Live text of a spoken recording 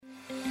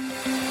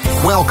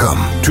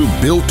Welcome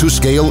to Built to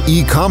Scale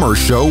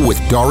e-commerce show with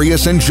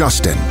Darius and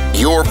Justin,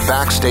 your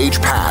backstage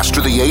pass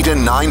to the 8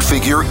 and 9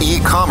 figure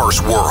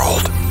e-commerce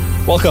world.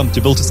 Welcome to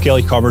Built to Scale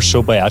e-commerce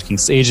show by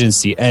Atkins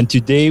Agency. And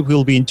today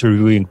we'll be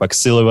interviewing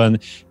Maximilian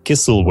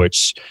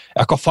Kiselowitz,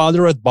 a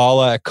co-founder at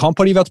Bala, a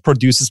company that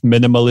produces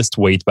minimalist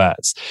weight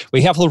bands.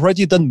 We have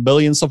already done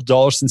millions of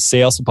dollars in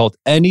sales without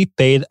any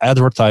paid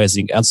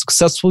advertising and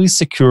successfully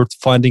secured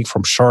funding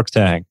from Shark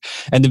Tank.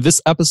 And in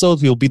this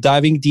episode, we'll be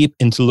diving deep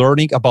into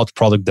learning about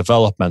product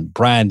development,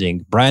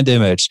 branding, brand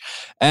image,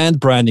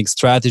 and branding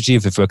strategy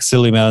with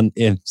Maximilian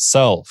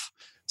himself.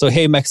 So,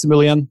 hey,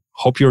 Maximilian,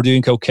 hope you're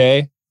doing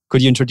okay.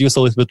 Could you introduce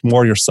a little bit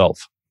more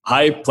yourself?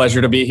 Hi, pleasure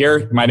to be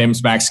here. My name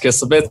is Max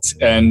Kiselowitz,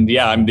 and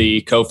I'm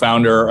the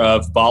co-founder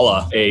of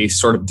Bala, a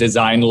sort of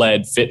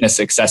design-led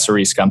fitness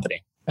accessories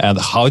company. And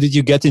how did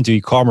you get into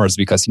e-commerce?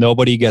 Because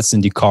nobody gets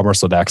into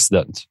e-commerce on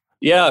accident.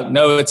 Yeah,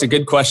 no, it's a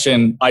good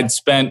question. I'd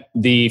spent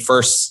the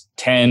first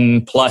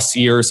 10 plus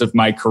years of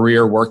my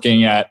career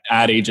working at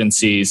ad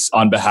agencies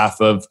on behalf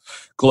of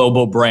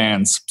global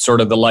brands, sort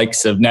of the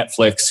likes of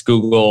Netflix,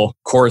 Google,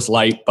 Coors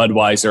Light,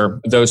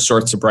 Budweiser, those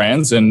sorts of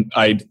brands. And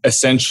I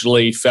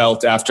essentially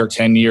felt after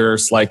 10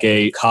 years like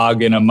a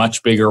cog in a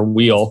much bigger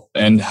wheel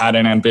and had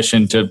an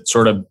ambition to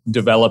sort of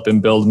develop and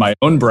build my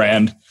own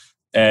brand.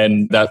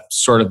 And that's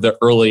sort of the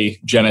early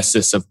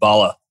genesis of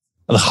Bala.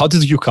 And how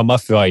did you come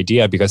up with the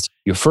idea? Because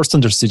you first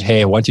understood,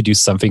 hey, I want to do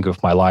something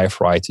with my life,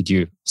 right? To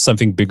do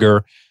something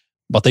bigger.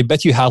 But I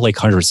bet you had like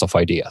hundreds of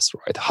ideas,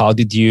 right? How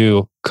did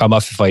you come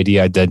up with the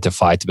idea,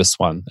 identified this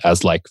one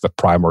as like the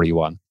primary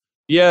one?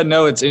 Yeah,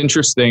 no, it's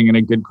interesting and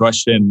a good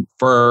question.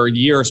 For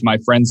years, my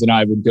friends and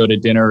I would go to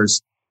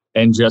dinners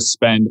and just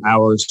spend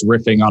hours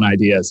riffing on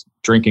ideas,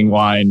 drinking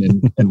wine.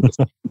 And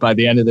by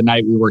the end of the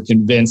night, we were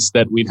convinced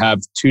that we'd have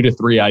 2 to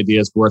 3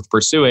 ideas worth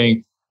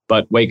pursuing,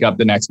 but wake up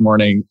the next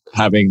morning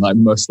having like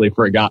mostly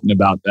forgotten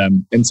about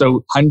them. And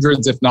so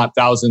hundreds, if not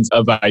thousands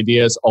of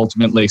ideas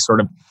ultimately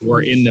sort of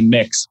were in the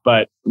mix,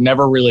 but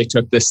never really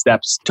took the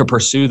steps to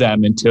pursue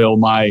them until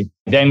my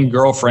then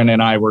girlfriend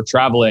and I were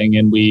traveling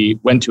and we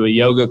went to a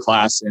yoga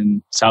class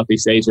in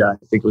Southeast Asia.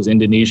 I think it was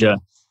Indonesia.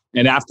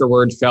 And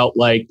afterward felt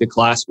like the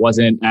class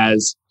wasn't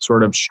as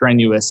sort of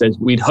strenuous as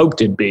we'd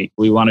hoped it'd be.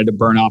 We wanted to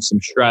burn off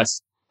some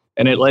stress.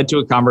 And it led to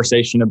a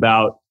conversation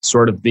about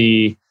sort of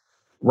the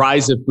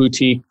rise of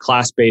boutique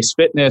class-based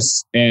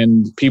fitness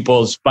and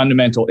people's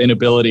fundamental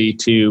inability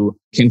to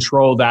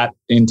control that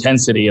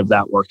intensity of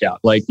that workout.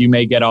 Like you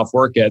may get off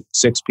work at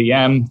 6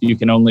 p.m., you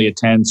can only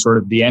attend sort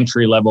of the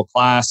entry-level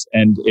class.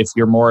 And if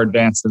you're more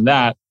advanced than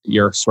that,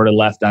 you're sort of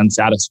left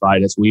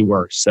unsatisfied as we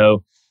were.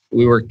 So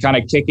we were kind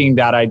of kicking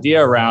that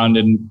idea around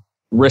and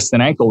wrist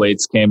and ankle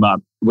weights came up,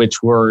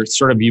 which were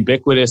sort of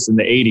ubiquitous in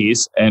the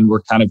 80s and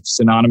were kind of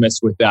synonymous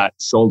with that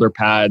shoulder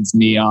pads,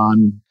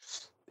 neon,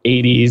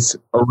 80s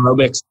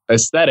aerobics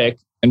aesthetic.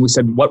 And we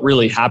said, what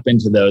really happened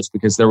to those?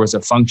 Because there was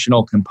a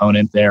functional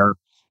component there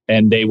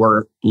and they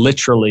were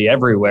literally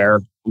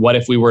everywhere. What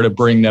if we were to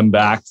bring them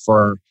back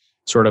for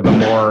sort of a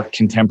more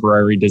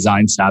contemporary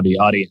design savvy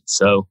audience?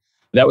 So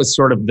that was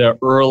sort of the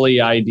early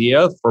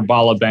idea for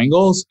Bala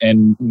Bangles.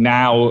 And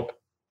now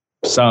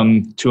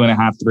some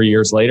 2.5, 3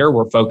 years later,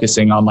 we're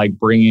focusing on like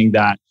bringing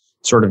that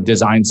sort of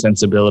design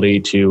sensibility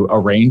to a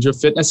range of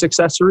fitness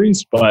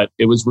accessories. But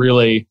it was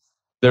really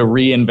the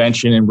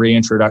reinvention and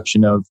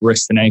reintroduction of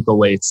wrist and ankle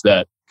weights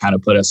that kind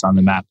of put us on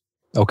the map.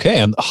 Okay.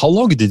 And how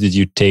long did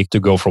you take to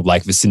go from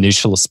like this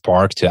initial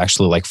spark to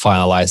actually like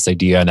finalize the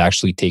idea and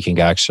actually taking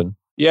action?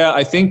 Yeah,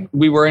 I think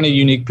we were in a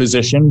unique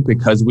position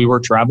because we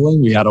were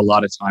traveling. We had a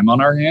lot of time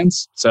on our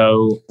hands.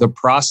 So the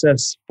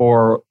process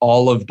for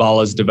all of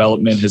Bala's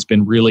development has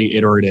been really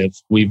iterative.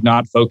 We've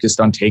not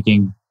focused on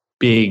taking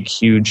big,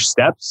 huge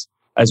steps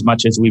as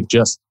much as we've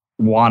just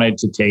wanted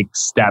to take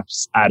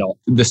steps at all.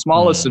 The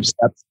smallest of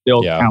steps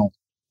still count,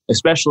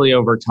 especially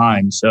over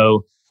time.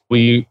 So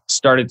we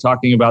started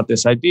talking about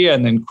this idea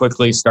and then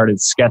quickly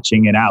started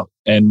sketching it out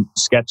and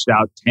sketched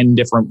out 10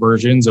 different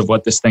versions of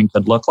what this thing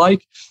could look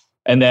like.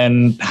 And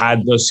then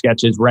had those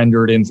sketches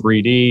rendered in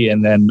 3D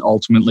and then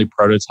ultimately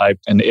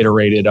prototyped and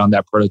iterated on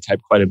that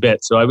prototype quite a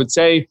bit. So I would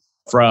say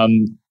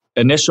from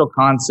initial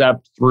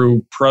concept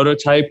through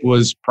prototype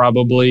was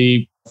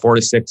probably 4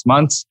 to 6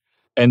 months.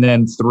 And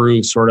then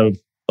through sort of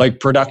like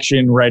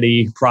production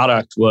ready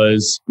product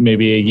was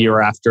maybe a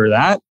year after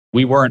that.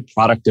 We weren't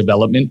product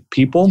development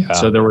people. Yeah.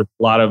 So there were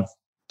a lot of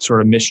sort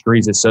of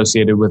mysteries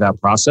associated with that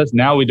process.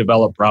 Now we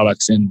develop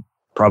products in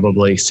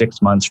probably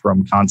 6 months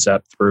from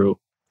concept through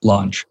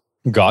launch.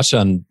 Gotcha.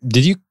 And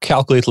did you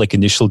calculate like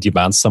initial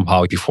demand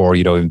somehow before,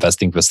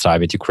 investing this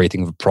time into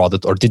creating the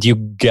product? Or did you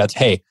get,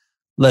 hey,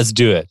 let's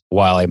do it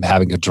while I'm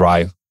having a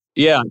drive?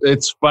 Yeah,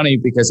 it's funny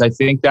because I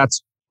think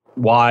that's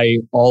why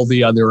all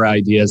the other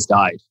ideas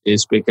died,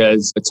 is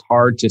because it's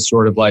hard to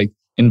sort of like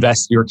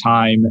invest your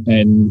time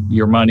and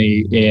your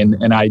money in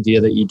an idea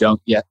that you don't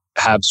yet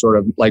have sort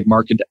of like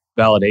market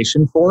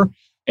validation for.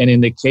 And in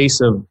the case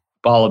of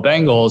Bala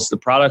Bangles, the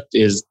product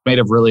is made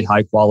of really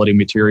high quality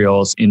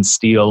materials in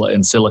steel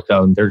and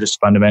silicone. They're just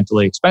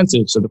fundamentally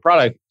expensive. So the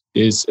product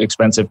is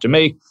expensive to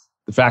make.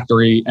 The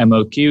factory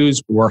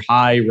MOQs were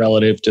high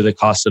relative to the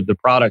cost of the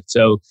product.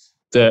 So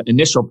the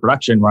initial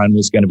production run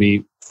was going to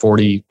be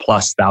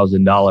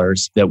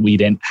 $40,000+ that we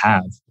didn't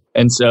have.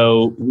 And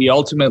so we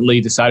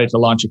ultimately decided to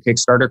launch a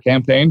Kickstarter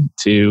campaign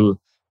to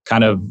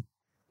kind of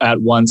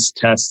at once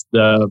test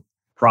the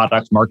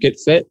product market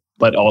fit,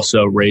 but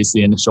also raise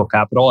the initial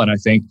capital. And I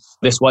think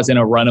this wasn't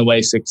a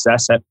runaway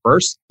success at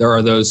first. There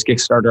are those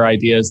Kickstarter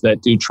ideas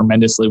that do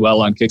tremendously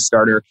well on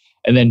Kickstarter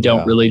and then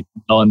don't really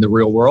do well in the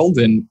real world,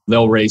 and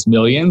they'll raise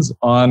millions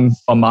on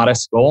a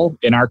modest goal.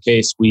 In our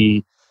case,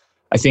 we,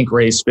 I think,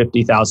 raised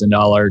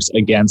 $50,000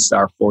 against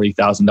our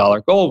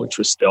 $40,000 goal, which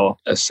was still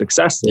a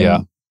success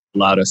and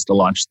allowed us to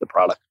launch the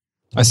product.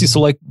 I see. So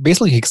like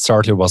basically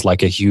Kickstarter was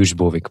like a huge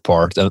moving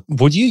part.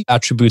 Would you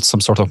attribute some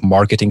sort of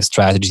marketing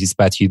strategies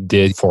that you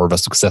did for the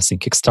success in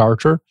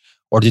Kickstarter?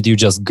 Or did you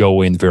just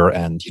go in there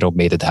and,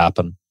 made it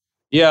happen?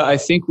 Yeah, I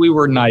think we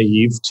were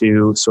naive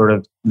to sort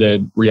of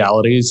the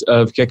realities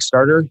of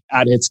Kickstarter.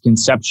 At its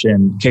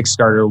conception,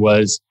 Kickstarter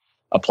was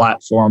a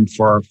platform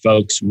for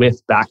folks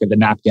with back of the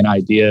napkin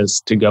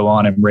ideas to go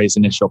on and raise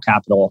initial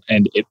capital.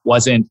 And it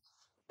wasn't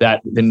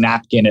that the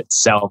napkin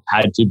itself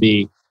had to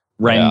be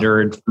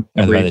rendered.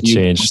 And then it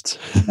changed.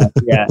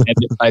 And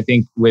I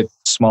think with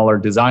smaller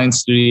design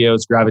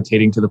studios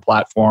gravitating to the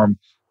platform,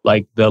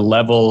 like the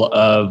level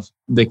of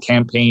the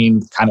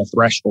campaign kind of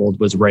threshold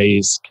was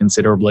raised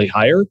considerably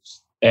higher.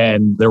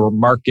 And there were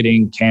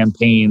marketing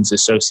campaigns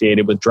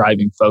associated with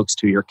driving folks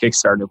to your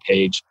Kickstarter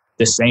page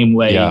the same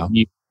way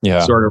you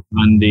sort of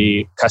run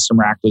the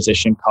customer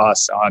acquisition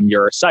costs on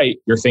your site.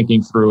 You're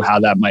thinking through how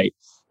that might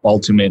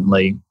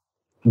ultimately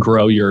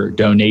grow your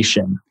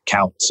donation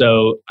count.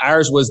 So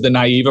ours was the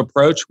naive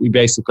approach. We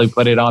basically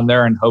put it on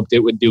there and hoped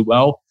it would do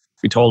well.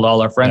 We told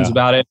all our friends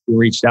about it. We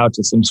reached out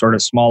to some sort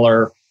of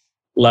smaller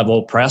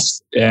level press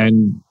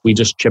and we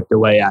just chipped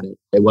away at it.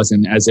 It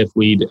wasn't as if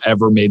we'd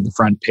ever made the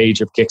front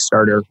page of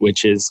Kickstarter,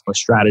 which is a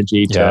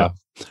strategy to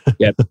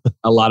get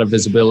a lot of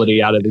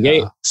visibility out of the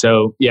gate.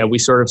 So we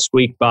sort of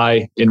squeaked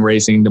by in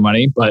raising the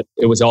money, but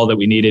it was all that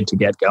we needed to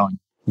get going.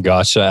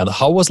 Gotcha. And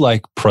how was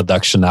like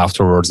production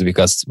afterwards?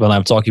 Because when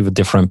I'm talking with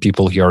different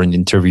people here in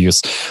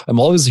interviews, I'm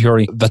always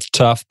hearing the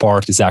tough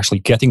part is actually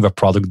getting the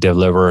product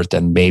delivered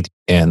and made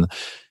in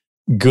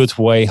good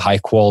way, high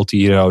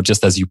quality,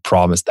 just as you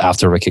promised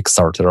after the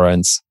Kickstarter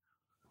ends.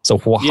 So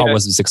how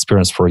was this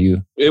experience for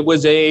you? It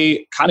was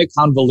a kind of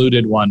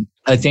convoluted one.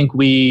 I think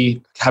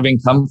we, having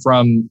come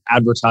from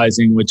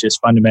advertising, which is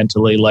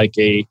fundamentally like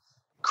a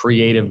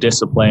creative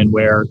discipline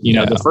where,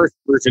 the first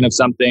version of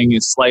something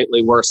is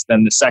slightly worse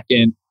than the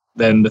second,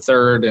 then the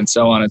third, and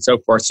so on and so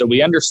forth. So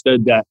we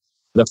understood that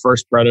the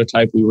first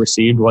prototype we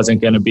received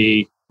wasn't going to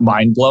be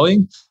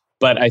mind-blowing,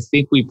 but I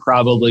think we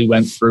probably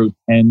went through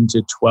 10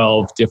 to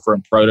 12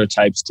 different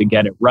prototypes to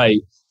get it right,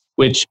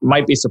 which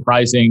might be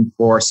surprising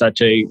for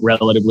such a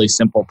relatively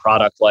simple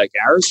product like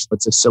ours.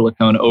 It's a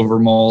silicone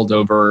overmold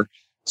over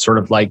sort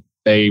of like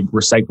a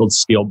recycled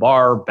steel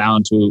bar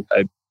bound to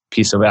a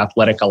piece of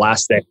athletic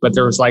elastic. But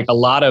there was like a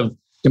lot of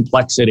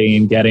complexity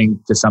in getting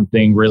to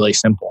something really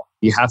simple.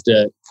 You have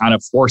to kind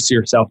of force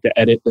yourself to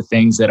edit the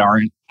things that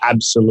aren't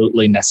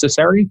absolutely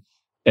necessary.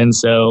 And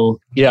so,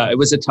 it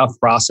was a tough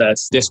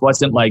process. This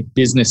wasn't like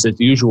business as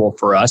usual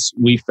for us.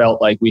 We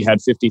felt like we had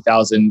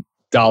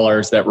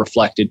 $50,000 that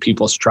reflected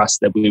people's trust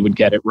that we would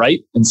get it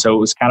right. And so it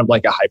was kind of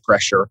like a high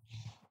pressure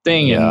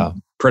thing.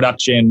 In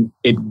production,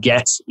 it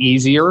gets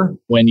easier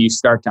when you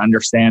start to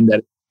understand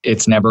that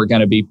it's never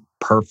going to be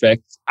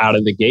perfect out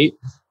of the gate.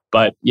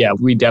 But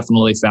we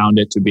definitely found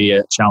it to be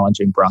a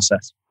challenging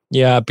process.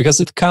 Yeah, because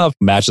it kind of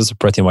matches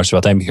pretty much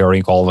what I'm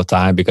hearing all the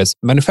time, because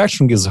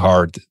manufacturing is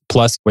hard.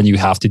 Plus, when you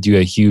have to do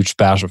a huge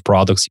batch of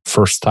products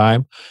first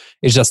time,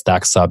 it just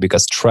stacks up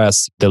because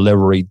stress,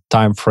 delivery,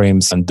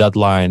 timeframes, and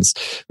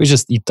deadlines, we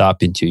just eat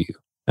up into you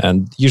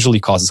and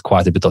usually causes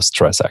quite a bit of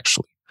stress,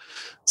 actually.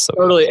 So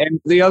totally. And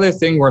the other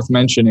thing worth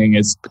mentioning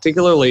is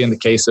particularly in the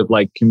case of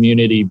like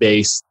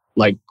community-based,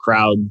 like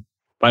crowd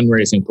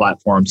fundraising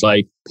platforms,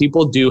 like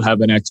people do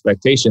have an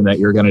expectation that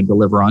you're going to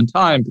deliver on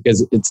time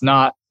because it's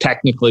not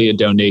technically a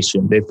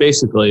donation. They've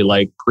basically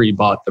like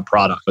pre-bought the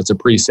product. It's a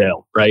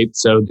pre-sale, right?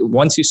 So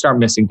once you start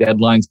missing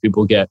deadlines,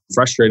 people get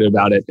frustrated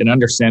about it, and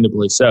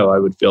understandably so. I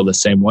would feel the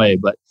same way,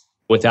 but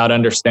without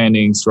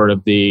understanding sort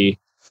of the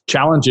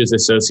challenges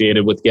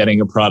associated with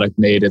getting a product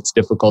made, it's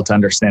difficult to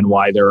understand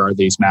why there are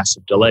these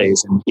massive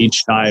delays. And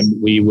each time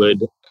we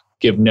would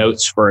give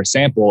notes for a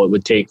sample, it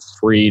would take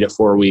 3 to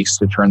 4 weeks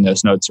to turn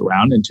those notes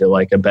around into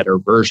like a better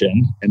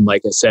version. And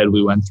like I said,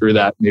 we went through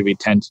that maybe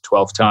 10 to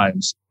 12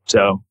 times.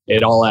 So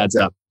it all adds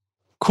up.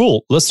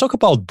 Cool. Let's talk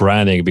about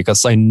branding,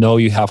 because I know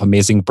you have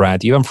amazing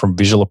brand, even from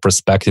visual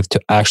perspective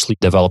to actually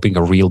developing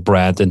a real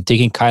brand and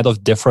taking kind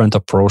of different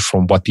approach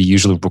from what we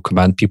usually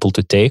recommend people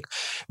to take.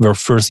 Where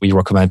first we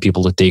recommend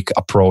people to take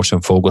approach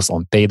and focus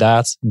on paid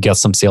ads, get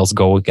some sales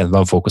going, and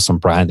then focus on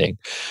branding.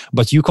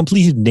 But you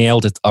completely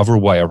nailed it other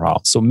way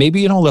around. So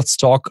maybe, let's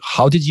talk,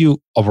 how did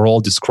you overall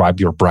describe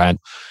your brand?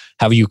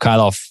 Have you kind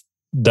of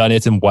done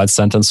it in one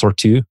sentence or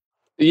two?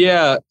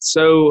 Yeah,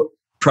 so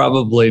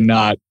probably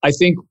not. I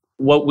think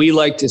what we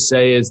like to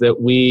say is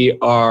that we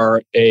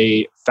are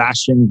a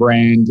fashion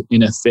brand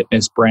in a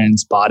fitness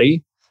brand's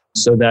body,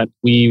 so that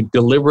we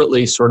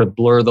deliberately sort of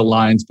blur the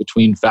lines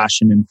between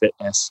fashion and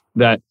fitness.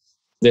 That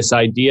this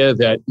idea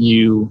that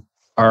you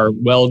are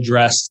well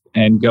dressed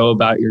and go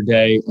about your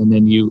day, and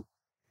then you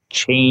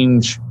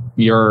change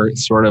your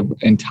sort of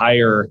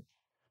entire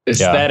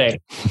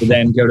aesthetic to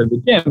then go to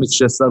the gym. It's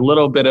just a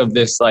little bit of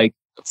this like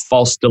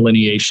false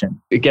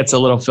delineation. It gets a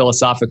little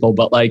philosophical,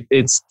 but like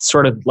it's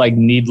sort of like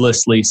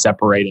needlessly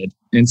separated.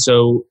 And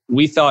so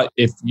we thought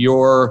if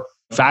your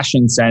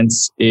fashion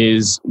sense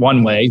is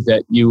one way,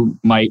 that you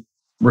might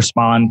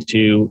respond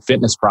to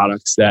fitness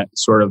products that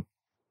sort of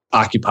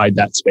occupied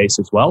that space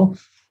as well.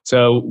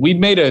 So we'd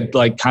made a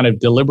like kind of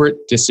deliberate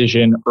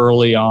decision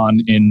early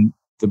on in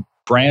the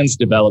brand's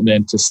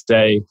development to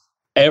say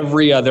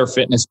every other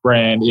fitness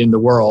brand in the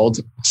world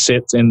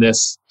sits in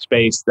this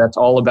space that's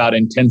all about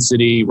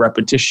intensity,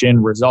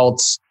 repetition,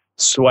 results,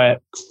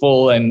 sweat,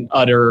 full and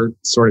utter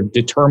sort of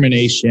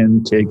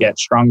determination to get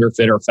stronger,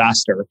 fitter,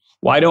 faster.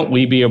 Why don't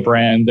we be a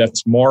brand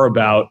that's more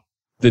about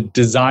the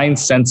design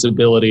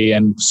sensibility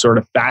and sort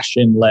of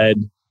fashion-led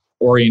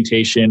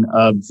orientation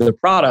of the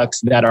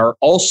products that are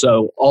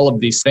also all of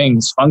these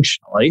things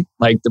functionally?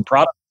 Like the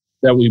products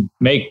that we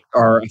make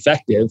are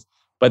effective,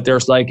 but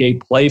there's like a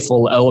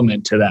playful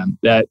element to them,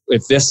 that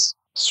if this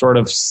sort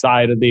of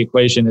side of the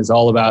equation is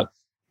all about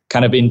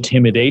kind of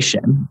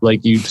intimidation, like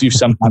you do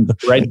sometimes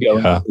thread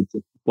going,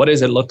 what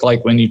does it look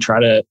like when you try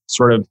to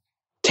sort of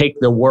take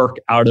the work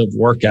out of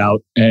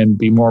workout and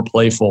be more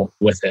playful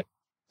with it?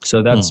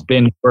 So that's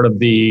been sort of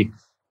the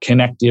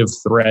connective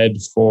thread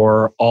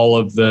for all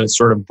of the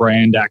sort of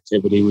brand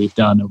activity we've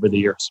done over the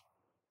years.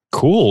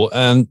 Cool.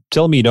 And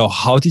tell me,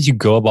 how did you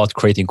go about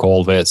creating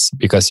all this?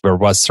 Because there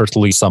was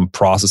certainly some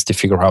process to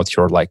figure out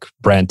your like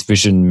brand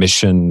vision,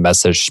 mission,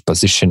 message,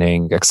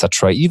 positioning,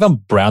 etc. Even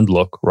brand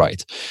look,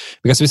 right?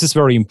 Because this is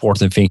very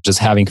important thing, just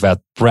having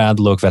that brand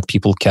look that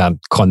people can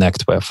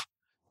connect with.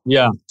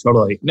 Yeah,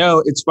 totally.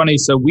 No, it's funny.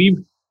 So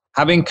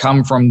having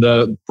come from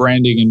the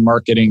branding and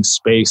marketing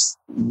space,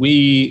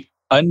 we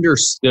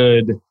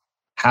understood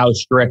how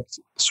strict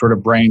sort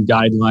of brand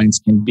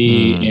guidelines can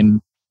be in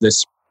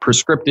this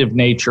prescriptive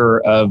nature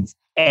of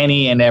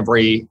any and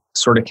every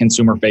sort of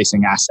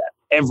consumer-facing asset.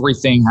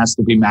 Everything has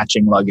to be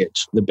matching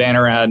luggage. The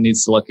banner ad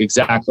needs to look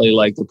exactly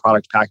like the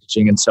product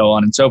packaging and so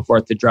on and so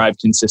forth to drive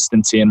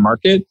consistency in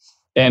market.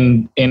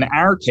 And in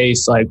our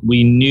case, like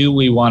we knew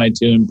we wanted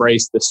to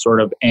embrace this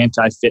sort of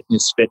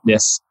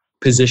anti-fitness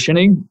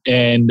positioning.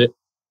 And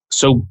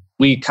so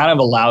we kind of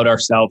allowed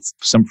ourselves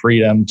some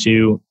freedom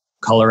to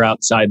color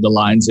outside the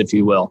lines, if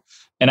you will.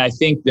 And I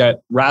think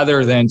that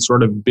rather than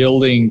sort of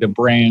building the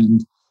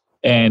brand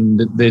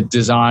and the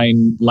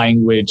design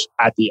language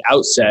at the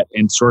outset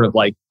and sort of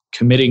like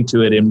committing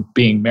to it and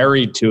being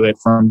married to it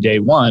from day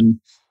one,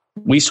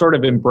 we sort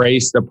of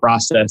embraced a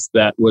process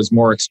that was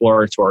more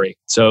exploratory.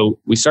 So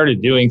we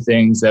started doing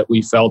things that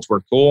we felt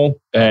were cool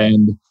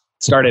and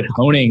started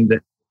honing the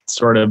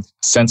sort of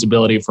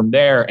sensibility from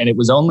there. And it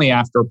was only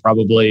after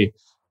probably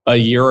a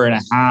year and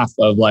a half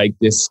of like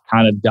this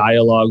kind of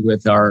dialogue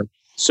with our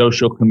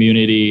social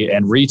community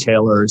and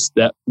retailers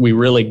that we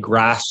really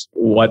grasped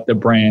what the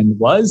brand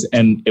was.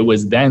 And it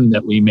was then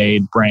that we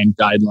made brand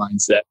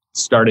guidelines that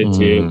started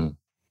to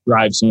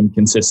drive some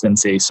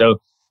consistency. So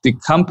the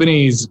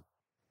company's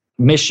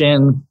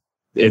mission,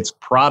 its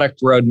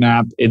product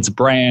roadmap, its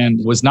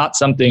brand was not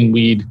something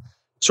we'd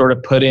sort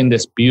of put in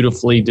this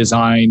beautifully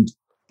designed,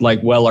 like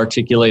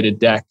well-articulated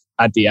deck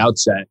at the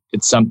outset.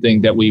 It's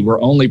something that we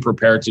were only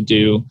prepared to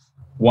do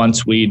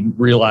once we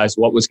realized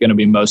what was going to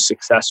be most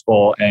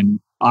successful and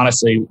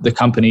honestly, the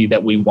company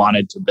that we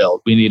wanted to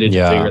build. We needed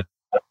to figure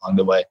that out along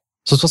the way.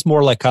 So it was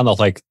more like kind of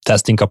like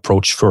testing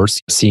approach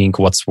first, seeing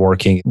what's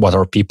working, what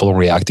are people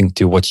reacting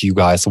to, what you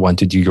guys want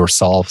to do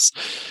yourselves.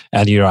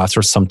 And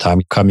after some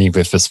time coming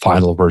with this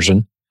final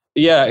version.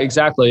 Yeah,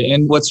 exactly.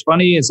 And what's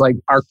funny is like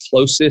our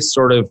closest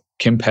sort of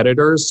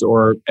competitors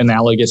or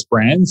analogous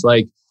brands,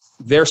 like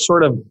they're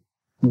sort of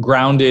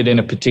grounded in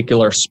a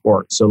particular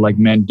sport. So like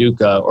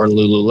Manduka or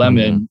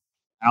Lululemon,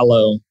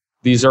 Alo,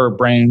 these are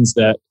brands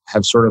that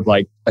have sort of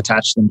like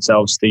attached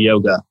themselves to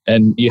yoga.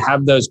 And you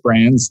have those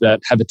brands that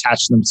have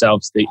attached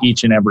themselves to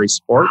each and every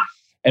sport.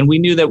 And we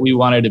knew that we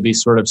wanted to be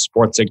sort of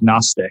sports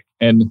agnostic.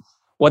 And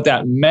what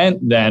that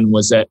meant then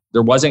was that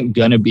there wasn't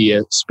going to be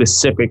a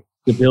specific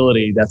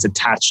ability that's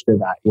attached to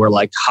that, where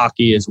like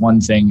hockey is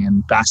one thing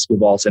and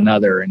basketball is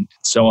another and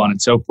so on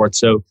and so forth.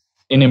 So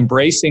in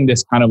embracing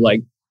this kind of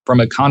like, from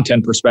a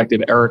content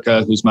perspective,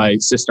 Erica, who's my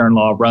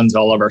sister-in-law, runs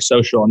all of our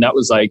social. And that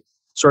was like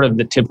sort of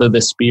the tip of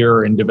the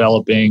spear in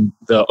developing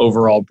the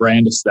overall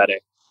brand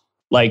aesthetic.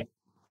 Like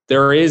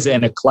there is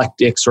an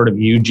eclectic sort of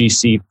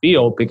UGC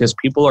feel because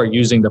people are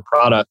using the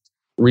product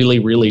really,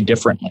 really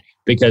differently,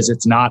 because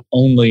it's not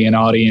only an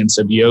audience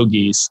of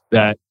yogis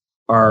that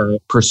are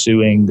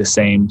pursuing the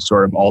same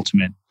sort of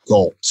ultimate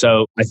goal.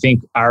 So I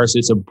think ours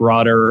is a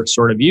broader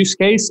sort of use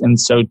case. And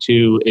so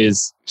too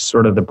is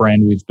sort of the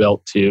brand we've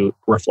built to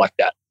reflect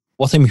that.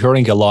 What I'm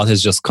hearing a lot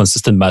is just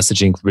consistent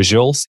messaging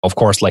visuals, of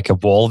course, like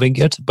evolving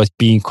it, but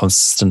being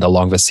consistent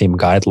along the same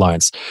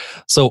guidelines.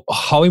 So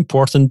how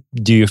important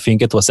do you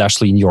think it was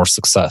actually in your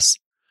success?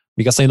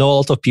 Because I know a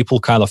lot of people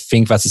kind of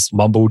think that it's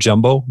mumbo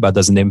jumbo, that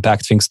doesn't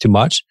impact things too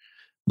much.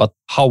 But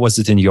how was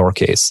it in your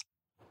case?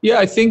 Yeah,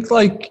 I think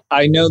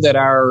I know that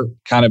our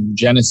kind of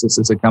genesis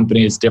as a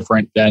company is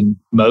different than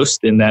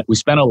most in that we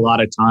spent a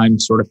lot of time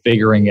sort of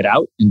figuring it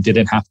out and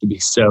didn't have to be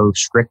so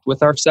strict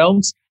with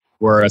ourselves.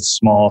 We're a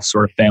small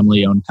sort of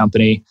family-owned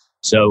company,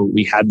 so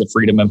we had the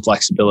freedom and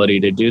flexibility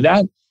to do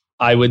that.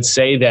 I would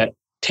say that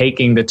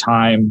taking the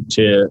time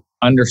to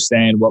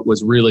understand what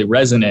was really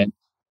resonant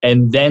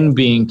and then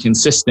being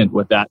consistent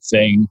with that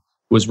thing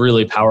was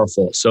really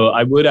powerful. So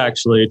I would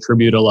actually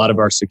attribute a lot of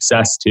our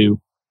success to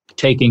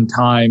taking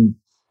time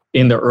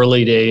in the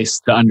early days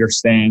to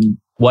understand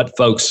what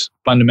folks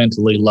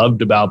fundamentally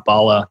loved about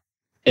Bala,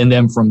 and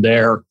then from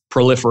there,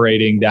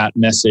 proliferating that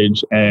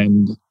message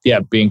and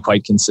being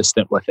quite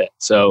consistent with it.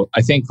 So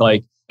I think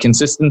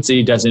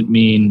consistency doesn't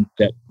mean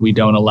that we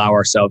don't allow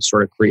ourselves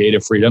sort of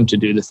creative freedom to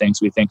do the things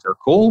we think are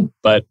cool,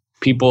 but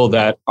people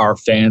that are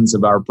fans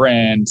of our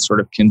brand sort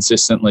of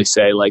consistently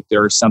say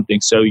there's something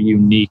so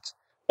unique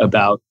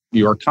about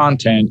your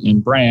content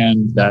and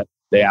brand that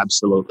they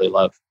absolutely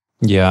love.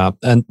 Yeah.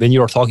 And when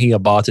you're talking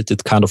about it,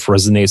 it kind of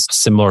resonates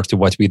similar to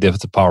what we did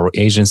with the Power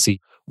Agency.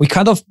 We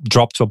kind of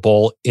dropped the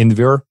ball in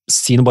there,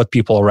 seeing what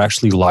people are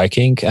actually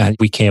liking. And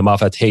we came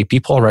up at, hey,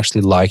 people are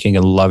actually liking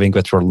and loving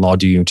that we're not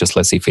doing just,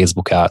 let's say,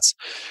 Facebook ads.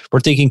 We're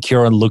taking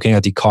care and looking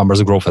at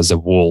e-commerce growth as a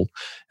whole.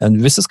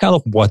 And this is kind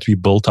of what we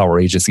built our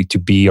agency to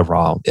be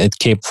around. It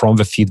came from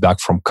the feedback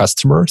from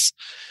customers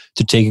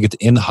to taking it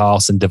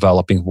in-house and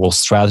developing whole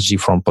strategy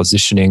from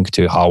positioning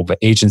to how the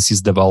agency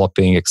is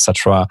developing,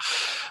 etc.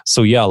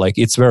 So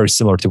it's very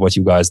similar to what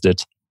you guys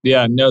did.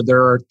 Yeah, no,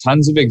 there are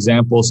tons of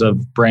examples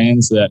of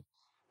brands that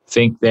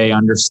think they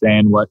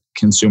understand what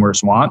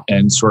consumers want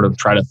and sort of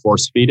try to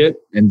force feed it.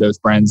 And those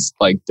brands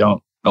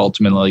don't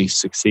ultimately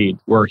succeed.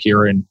 We're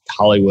here in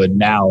Hollywood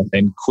now,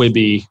 and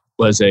Quibi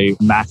was a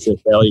massive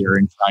failure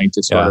in trying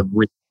to sort of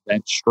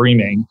reinvent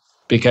streaming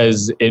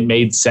because it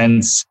made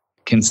sense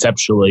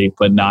conceptually,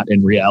 but not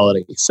in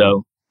reality.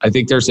 So I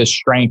think there's a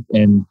strength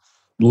in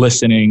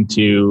listening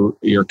to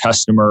your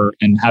customer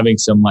and having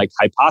some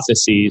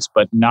hypotheses,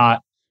 but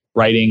not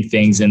writing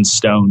things in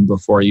stone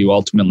before you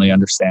ultimately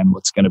understand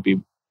what's going to be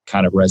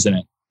kind of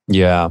resonant.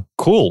 Yeah,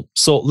 cool.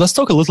 So let's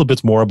talk a little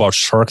bit more about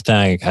Shark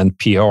Tank and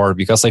PR,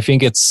 because I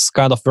think it's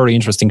kind of very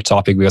interesting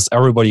topic because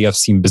everybody has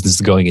seen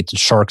business going into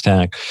Shark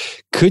Tank.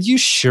 Could you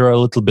share a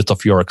little bit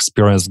of your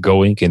experience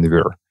going in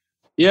there?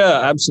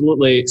 Yeah,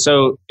 absolutely.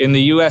 So in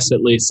the US,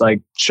 at least,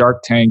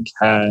 Shark Tank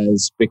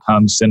has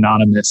become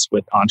synonymous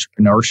with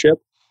entrepreneurship.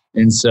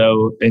 And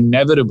so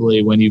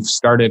inevitably, when you've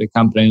started a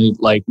company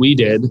like we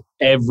did,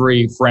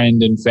 every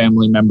friend and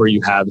family member you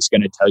have is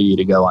going to tell you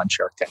to go on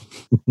Shark Tank.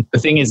 The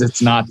thing is,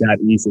 it's not that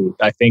easy.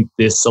 I think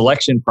this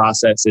selection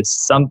process is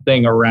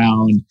something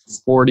around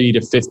 40 to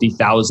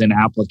 50,000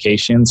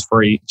 applications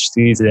for each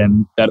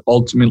season that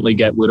ultimately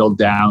get whittled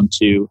down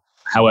to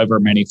however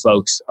many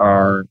folks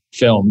are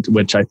filmed,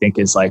 which I think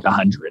is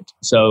 100.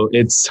 So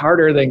it's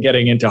harder than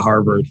getting into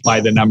Harvard by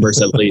the numbers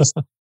at least.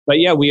 But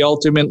we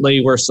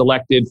ultimately were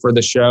selected for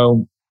the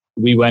show.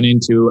 We went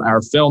into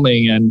our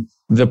filming, and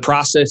the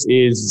process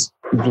is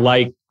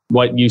like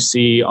what you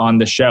see on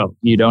the show.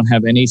 You don't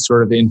have any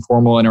sort of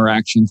informal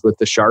interactions with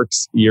the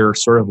sharks. You're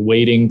sort of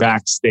waiting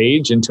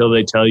backstage until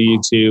they tell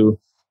you to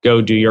go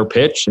do your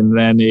pitch. And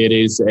then it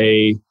is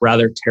a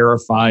rather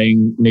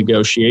terrifying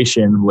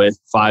negotiation with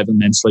 5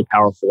 immensely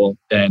powerful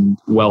and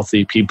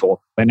wealthy people.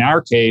 In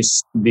our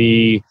case,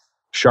 the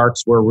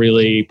sharks were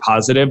really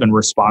positive and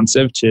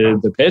responsive to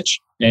the pitch.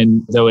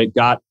 And though it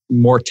got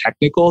more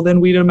technical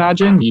than we'd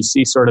imagined, you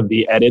see sort of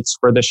the edits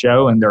for the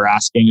show and they're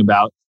asking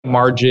about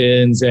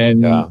margins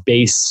and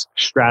base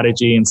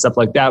strategy and stuff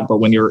like that. But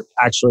when you're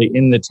actually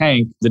in the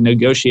tank, the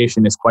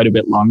negotiation is quite a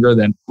bit longer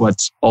than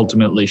what's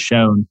ultimately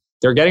shown.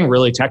 They're getting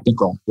really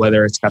technical,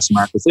 whether it's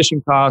customer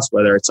acquisition costs,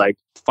 whether it's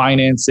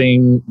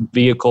financing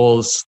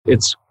vehicles.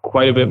 It's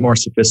quite a bit more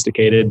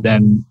sophisticated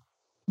than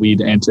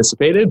we'd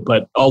anticipated,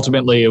 but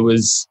ultimately it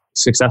was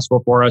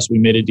successful for us. We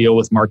made a deal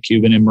with Mark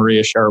Cuban and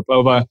Maria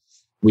Sharapova.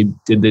 We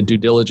did the due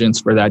diligence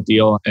for that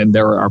deal, and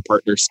they're our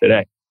partners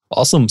today.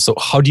 Awesome. So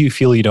how do you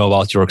feel,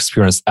 about your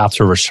experience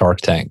after the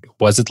Shark Tank?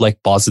 Was it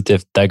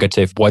positive,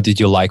 negative? What did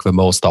you like the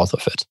most out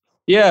of it?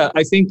 Yeah,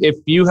 I think if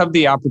you have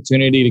the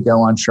opportunity to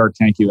go on Shark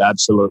Tank, you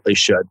absolutely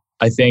should.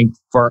 I think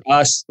for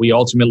us, we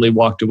ultimately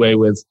walked away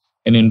with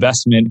an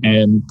investment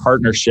and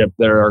partnership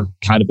that are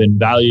kind of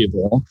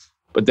invaluable.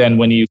 But then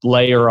when you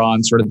layer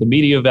on sort of the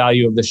media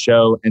value of the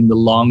show and the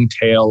long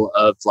tail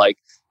of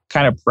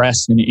kind of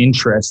press and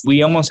interest,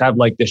 we almost have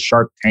this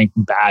Shark Tank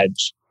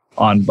badge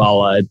on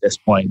Bala at this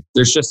point.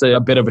 There's just a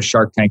bit of a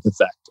Shark Tank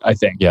effect, I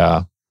think.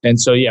 Yeah.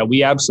 And so,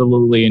 we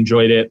absolutely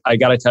enjoyed it. I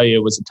got to tell you,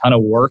 it was a ton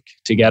of work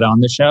to get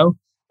on the show.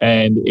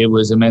 And it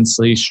was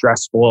immensely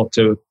stressful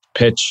to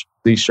pitch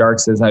these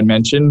sharks, as I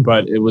mentioned,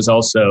 but it was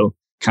also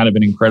kind of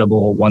an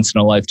incredible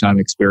once-in-a-lifetime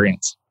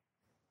experience.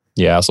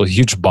 Yeah, so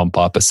huge bump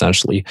up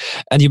essentially.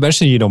 And you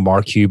mentioned,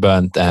 Mark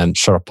Cuban and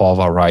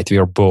Sharapova, right? We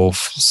are both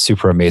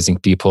super amazing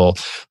people.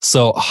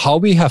 So how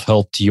we have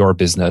helped your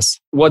business?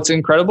 What's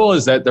incredible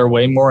is that they're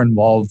way more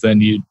involved than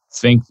you'd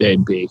think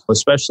they'd be,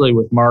 especially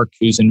with Mark,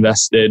 who's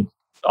invested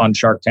on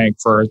Shark Tank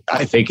for,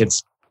 I think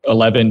it's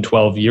 11,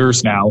 12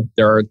 years now.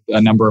 There are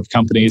a number of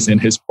companies in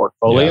his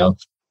portfolio. Yeah.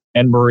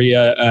 And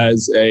Maria,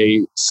 as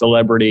a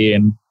celebrity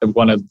and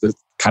one of the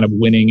kind of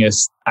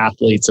winningest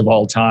athletes of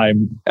all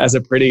time, has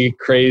a pretty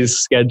crazy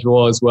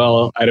schedule as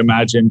well, I'd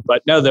imagine.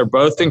 But no, they're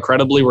both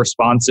incredibly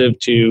responsive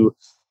to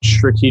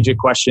strategic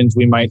questions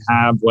we might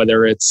have,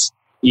 whether it's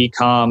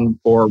e-com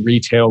or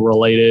retail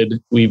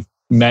related. We've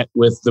met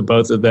with the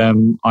both of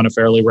them on a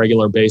fairly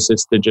regular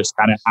basis to just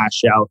kind of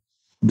hash out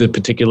the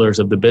particulars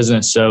of the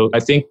business. So I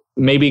think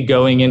maybe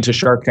going into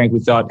Shark Tank, we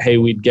thought, hey,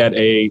 we'd get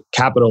a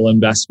capital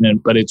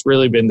investment, but it's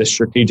really been the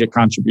strategic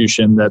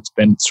contribution that's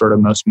been sort of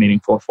most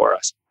meaningful for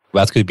us.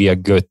 That could be a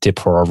good tip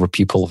for our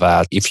people,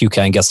 that if you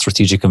can get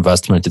strategic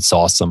investment, it's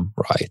awesome,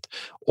 right?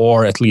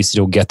 Or at least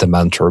you'll get a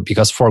mentor.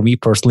 Because for me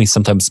personally,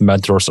 sometimes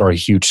mentors are a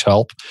huge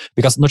help.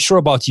 Because I'm not sure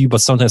about you,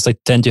 but sometimes I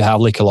tend to have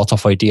like a lot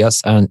of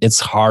ideas and it's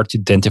hard to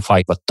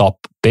identify the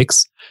top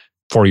picks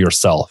for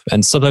yourself.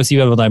 And sometimes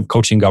even when I'm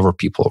coaching other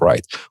people,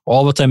 right?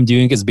 All what I'm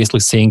doing is basically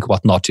saying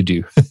what not to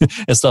do.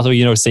 Instead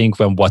of, saying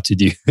them what to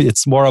do.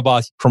 It's more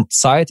about from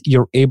side,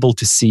 you're able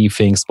to see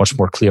things much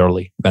more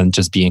clearly than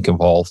just being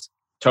involved.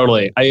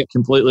 Totally. I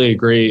completely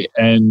agree.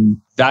 And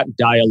that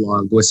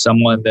dialogue with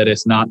someone that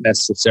is not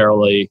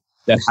necessarily,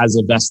 that has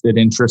a vested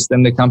interest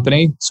in the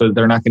company. So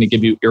they're not going to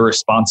give you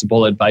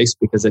irresponsible advice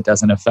because it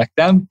doesn't affect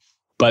them,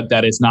 but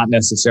that is not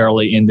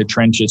necessarily in the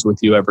trenches with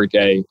you every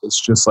day. It's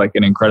just like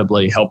an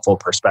incredibly helpful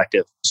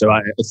perspective. So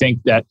I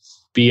think that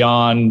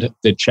beyond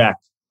the check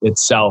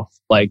itself,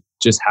 like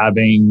just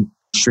having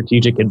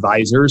strategic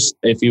advisors,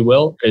 if you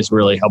will, is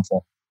really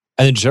helpful.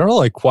 And in general,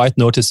 I quite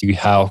noticed you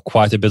have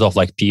quite a bit of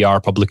like PR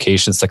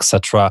publications,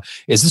 etc.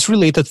 Is this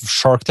related to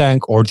Shark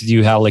Tank, or did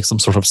you have like some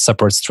sort of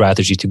separate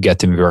strategy to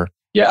get in there?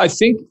 Yeah, I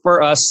think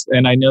for us,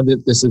 and I know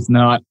that this is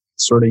not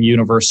sort of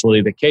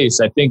universally the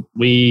case, I think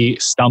we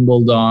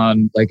stumbled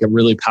on like a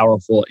really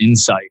powerful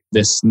insight,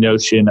 this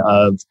notion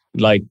of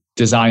like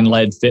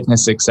design-led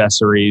fitness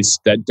accessories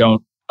that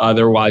don't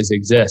otherwise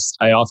exist.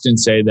 I often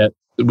say that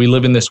we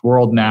live in this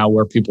world now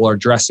where people are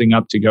dressing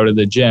up to go to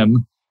the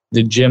gym.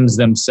 The gyms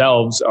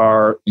themselves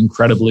are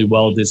incredibly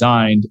well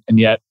designed, and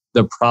yet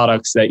the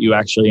products that you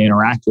actually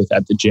interact with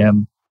at the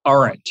gym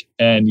aren't.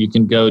 And you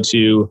can go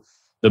to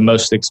the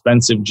most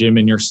expensive gym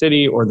in your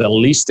city or the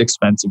least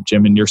expensive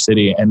gym in your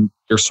city, and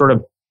you're sort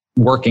of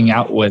working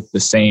out with the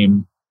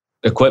same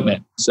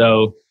equipment.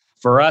 So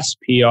for us,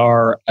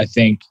 PR, I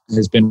think,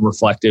 has been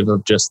reflective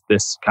of just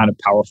this kind of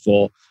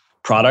powerful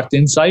product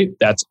insight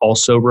that's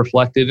also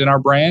reflected in our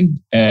brand.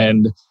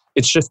 And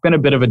it's just been a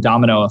bit of a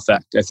domino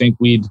effect. I think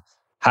we'd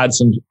had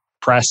some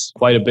press,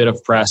 quite a bit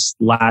of press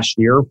last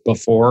year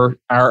before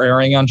our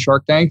airing on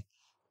Shark Tank.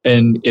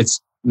 And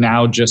it's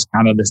now just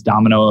kind of this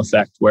domino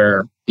effect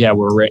where, yeah,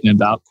 we're written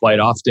about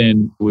quite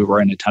often. We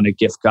were in a ton of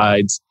gift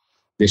guides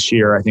this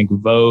year. I think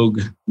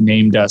Vogue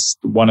named us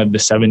one of the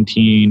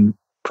 17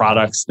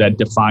 products that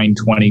defined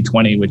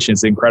 2020, which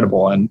is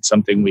incredible and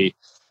something we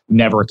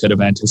never could have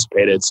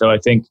anticipated. So I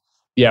think,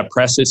 yeah,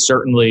 press is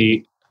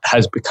certainly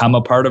has become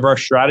a part of our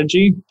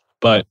strategy.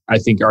 But I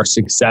think our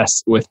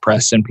success with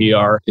press and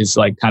PR is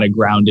like kind of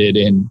grounded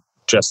in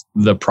just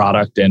the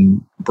product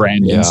and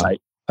brand insight.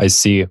 I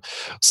see.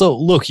 So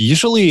look,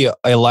 usually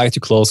I like to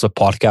close the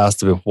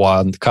podcast with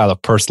one kind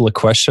of personal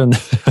question.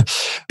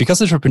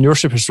 Because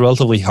entrepreneurship is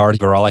relatively hard,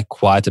 there are like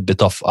quite a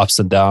bit of ups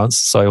and downs.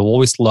 So I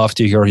always love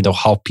to hear,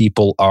 how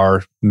people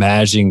are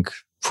managing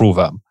through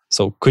them.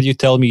 So could you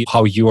tell me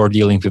how you are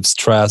dealing with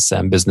stress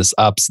and business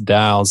ups,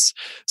 downs,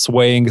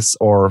 swings,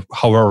 or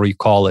however you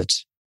call it?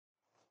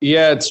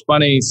 Yeah, it's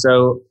funny.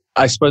 So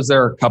I suppose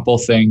there are a couple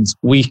things.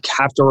 We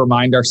have to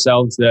remind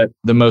ourselves that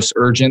the most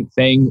urgent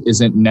thing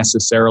isn't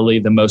necessarily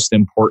the most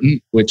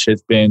important, which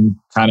has been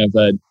kind of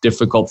a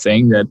difficult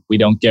thing that we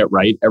don't get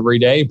right every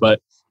day.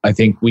 But I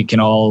think we can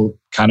all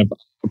kind of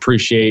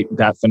appreciate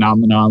that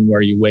phenomenon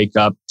where you wake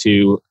up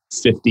to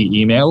 50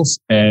 emails.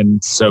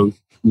 And so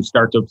you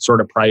start to sort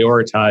of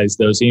prioritize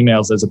those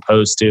emails as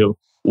opposed to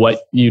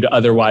what you'd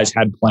otherwise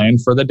had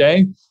planned for the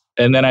day.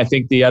 And then I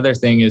think the other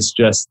thing is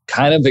just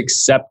kind of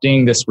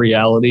accepting this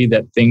reality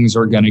that things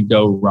are going to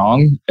go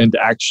wrong. And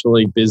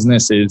actually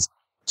business is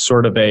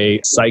sort of a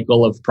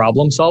cycle of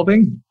problem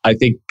solving. I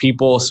think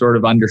people sort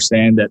of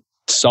understand that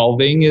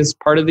solving is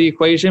part of the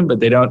equation, but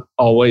they don't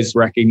always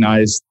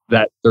recognize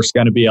that there's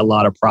going to be a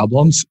lot of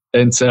problems.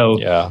 And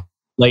so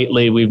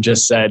lately we've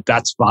just said,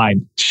 that's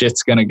fine.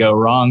 Shit's going to go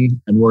wrong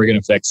and we're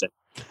going to fix it.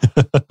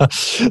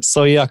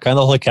 So yeah, kind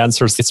of like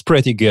answers. It's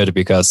pretty good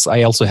because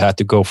I also had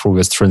to go through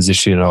this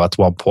transition, at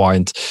one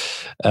point.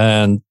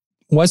 And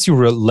once you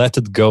let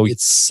it go,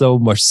 it's so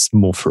much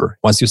smoother.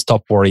 Once you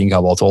stop worrying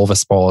about all the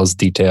smallest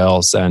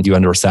details and you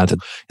understand it,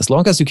 as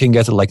long as you can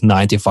get it like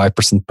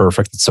 95%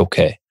 perfect, it's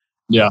okay.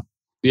 Yeah.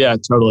 Yeah,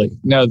 totally.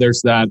 No,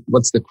 there's that.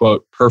 What's the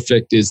quote?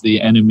 Perfect is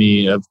the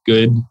enemy of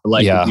good.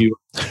 Like if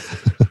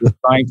you're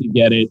trying to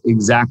get it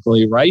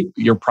exactly right,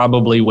 you're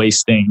probably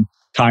wasting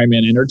time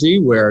and energy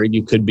where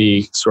you could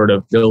be sort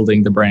of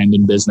building the brand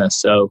and business.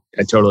 So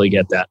I totally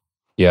get that.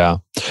 Yeah.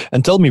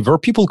 And tell me where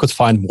people could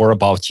find more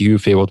about you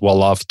if they would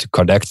love to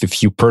connect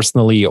with you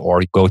personally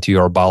or go to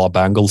your Bala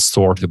Bangles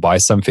store to buy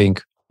something.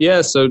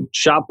 Yeah, so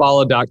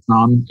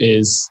shopbala.com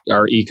is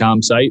our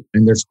e-com site,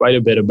 and there's quite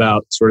a bit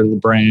about sort of the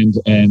brand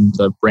and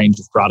the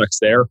range of products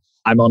there.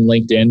 I'm on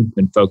LinkedIn,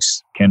 and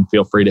folks can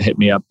feel free to hit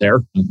me up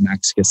there. I'm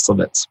Max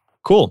Kislevitz.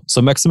 Cool.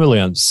 So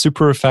Maximilian,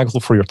 super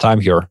thankful for your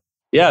time here.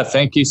 Yeah,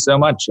 thank you so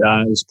much.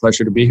 It was a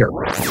pleasure to be here.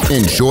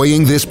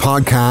 Enjoying this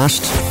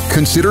podcast?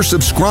 Consider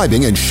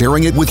subscribing and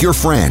sharing it with your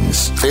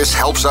friends. This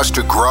helps us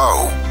to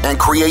grow and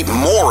create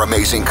more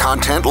amazing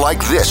content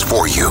like this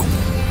for you.